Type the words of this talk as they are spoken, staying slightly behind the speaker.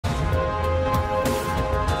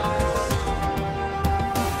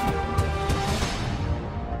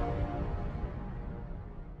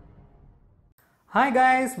Hi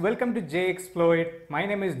guys, welcome to JXploit. My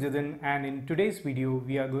name is Jidin and in today's video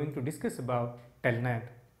we are going to discuss about Telnet.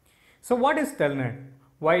 So what is Telnet?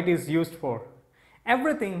 Why it is used for?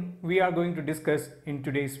 Everything we are going to discuss in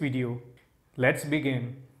today's video. Let's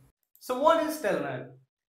begin. So what is Telnet?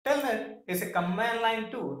 Telnet is a command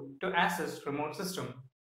line tool to access remote system.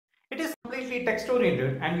 It is completely text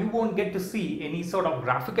oriented and you won't get to see any sort of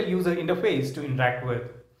graphical user interface to interact with.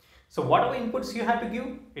 So whatever inputs you have to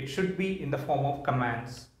give, it should be in the form of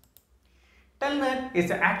commands. Telnet is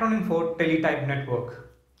the acronym for Teletype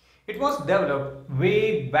Network. It was developed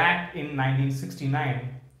way back in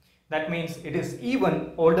 1969. That means it is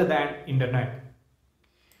even older than Internet.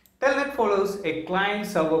 Telnet follows a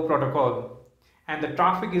client-server protocol and the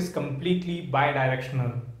traffic is completely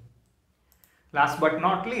bidirectional. Last but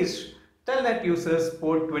not least, Telnet uses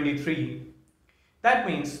port 23. That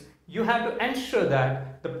means you have to ensure that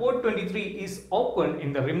the port 23 is open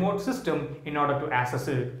in the remote system in order to access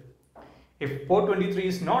it. If port 23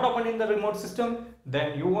 is not open in the remote system,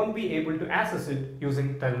 then you won't be able to access it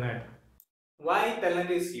using Telnet. Why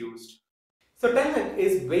Telnet is used? So Telnet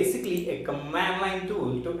is basically a command line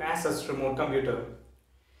tool to access remote computer.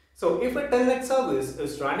 So if a Telnet service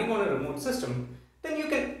is running on a remote system, then you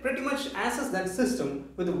can pretty much access that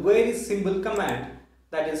system with a very simple command,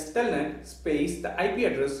 that is telnet space the IP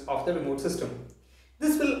address of the remote system.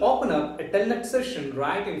 This will open up a telnet session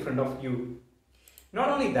right in front of you. Not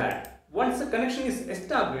only that, once the connection is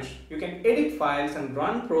established, you can edit files and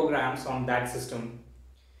run programs on that system.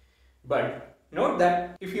 But note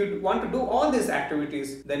that if you want to do all these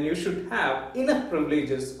activities, then you should have enough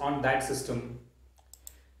privileges on that system.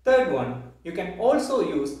 Third one, you can also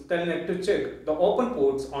use Telnet to check the open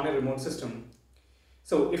ports on a remote system.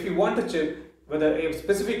 So if you want to check whether a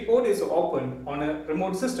specific port is open on a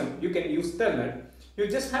remote system, you can use Telnet. You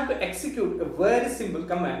just have to execute a very simple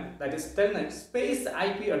command, that is telnet space the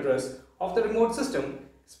IP address of the remote system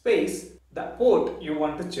space the port you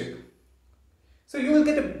want to check. So you will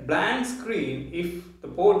get a blank screen if the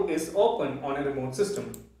port is open on a remote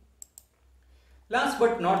system. Last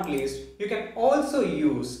but not least, you can also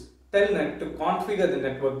use Telnet to configure the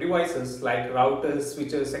network devices like routers,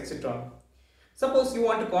 switches, etc. Suppose you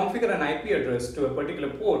want to configure an IP address to a particular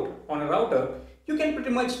port on a router, you can pretty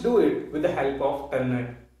much do it with the help of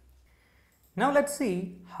Telnet. Now let's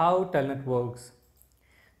see how Telnet works.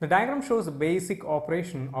 The diagram shows a basic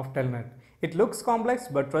operation of Telnet. It looks complex,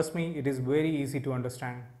 but trust me, it is very easy to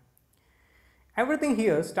understand. Everything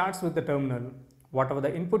here starts with the terminal. Whatever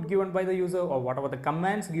the input given by the user or whatever the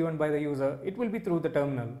commands given by the user, it will be through the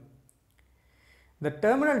terminal. The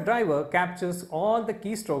terminal driver captures all the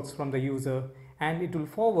keystrokes from the user and it will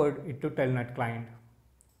forward it to Telnet client.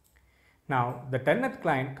 Now, the Telnet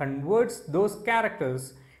client converts those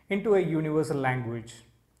characters into a universal language.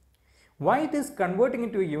 Why it is converting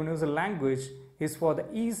into a universal language is for the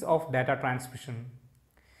ease of data transmission.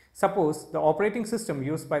 Suppose the operating system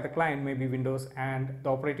used by the client may be Windows and the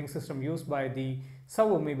operating system used by the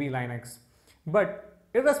server may be Linux. But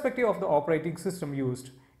irrespective of the operating system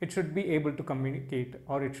used, it should be able to communicate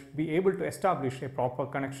or it should be able to establish a proper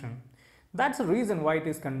connection. That's the reason why it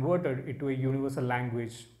is converted into a universal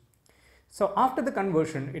language. So after the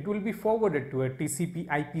conversion, it will be forwarded to a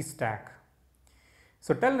TCP/IP stack.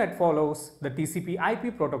 So Telnet follows the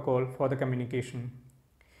TCP/IP protocol for the communication.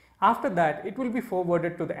 After that, it will be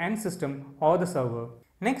forwarded to the end system or the server.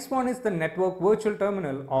 Next one is the Network Virtual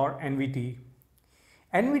Terminal or NVT.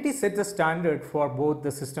 NVT sets a standard for both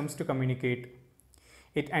the systems to communicate.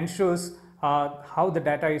 It ensures how the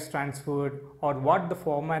data is transferred or what the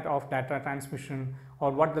format of data transmission or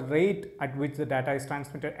what the rate at which the data is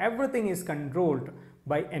transmitted. Everything is controlled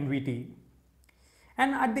by NVT.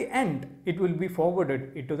 And at the end, it will be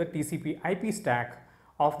forwarded into the TCP/IP stack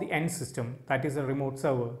of the end system, that is a remote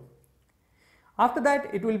server. After that,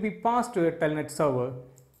 it will be passed to a Telnet server.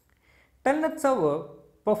 Telnet server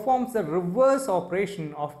performs the reverse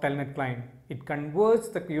operation of Telnet client. It converts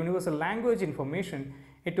the universal language information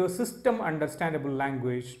into a system understandable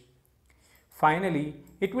language. Finally,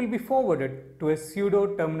 it will be forwarded to a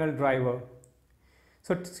pseudo terminal driver.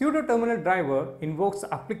 So pseudo terminal driver invokes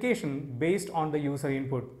the application based on the user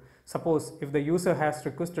input. Suppose if the user has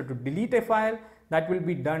requested to delete a file, that will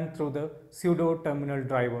be done through the pseudo terminal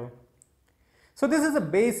driver. So this is a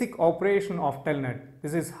basic operation of Telnet.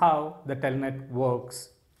 This is how the Telnet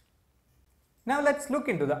works. Now let's look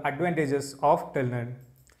into the advantages of Telnet.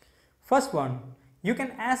 First one, you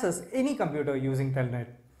can access any computer using Telnet.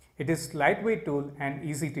 It is lightweight tool and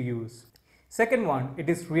easy to use. Second one, it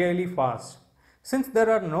is really fast. Since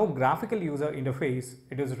there are no graphical user interface,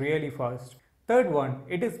 it is really fast. Third one,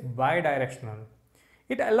 it is bidirectional.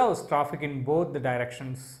 It allows traffic in both the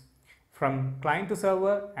directions, from client to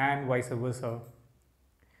server and vice versa.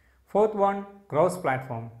 Fourth one,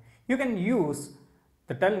 cross-platform. You can use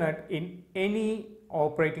the Telnet in any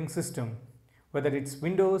operating system. Whether it's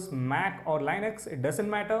Windows, Mac or Linux, it doesn't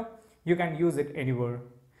matter. You can use it anywhere.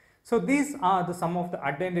 So these are some of the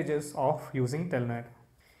advantages of using Telnet.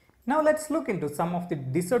 Now let's look into some of the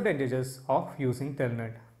disadvantages of using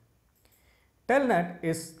Telnet. Telnet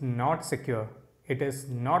is not secure. It is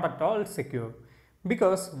not at all secure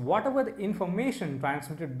because whatever the information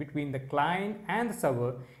transmitted between the client and the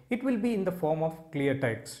server, it will be in the form of clear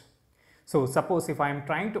text. So suppose if I am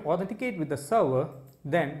trying to authenticate with the server,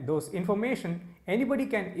 then those information anybody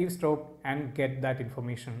can eavesdrop and get that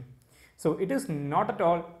information. So it is not at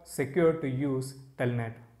all secure to use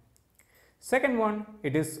Telnet. Second one,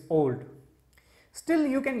 it is old. Still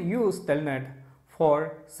you can use Telnet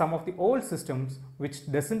for some of the old systems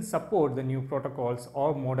which doesn't support the new protocols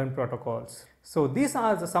or modern protocols. So these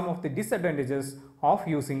are some of the disadvantages of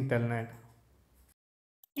using Telnet.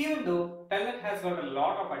 Even though Telnet has got a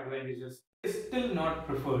lot of advantages, it is still not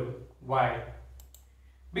preferred. Why?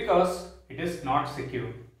 Because it is not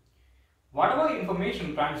secure. Whatever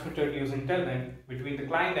information transmitted using Telnet between the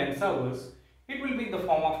client and servers, it will be in the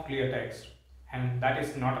form of clear text, and that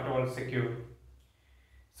is not at all secure.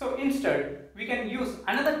 So instead, we can use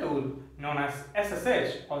another tool known as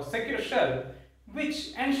SSH or Secure Shell,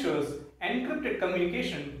 which ensures encrypted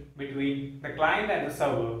communication between the client and the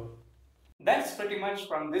server. That's pretty much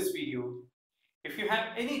from this video. If you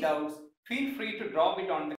have any doubts, feel free to drop it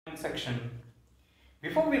on the comment section.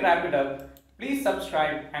 Before we wrap it up, please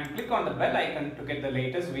subscribe and click on the bell icon to get the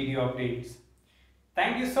latest video updates.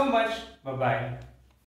 Thank you so much. Bye-bye.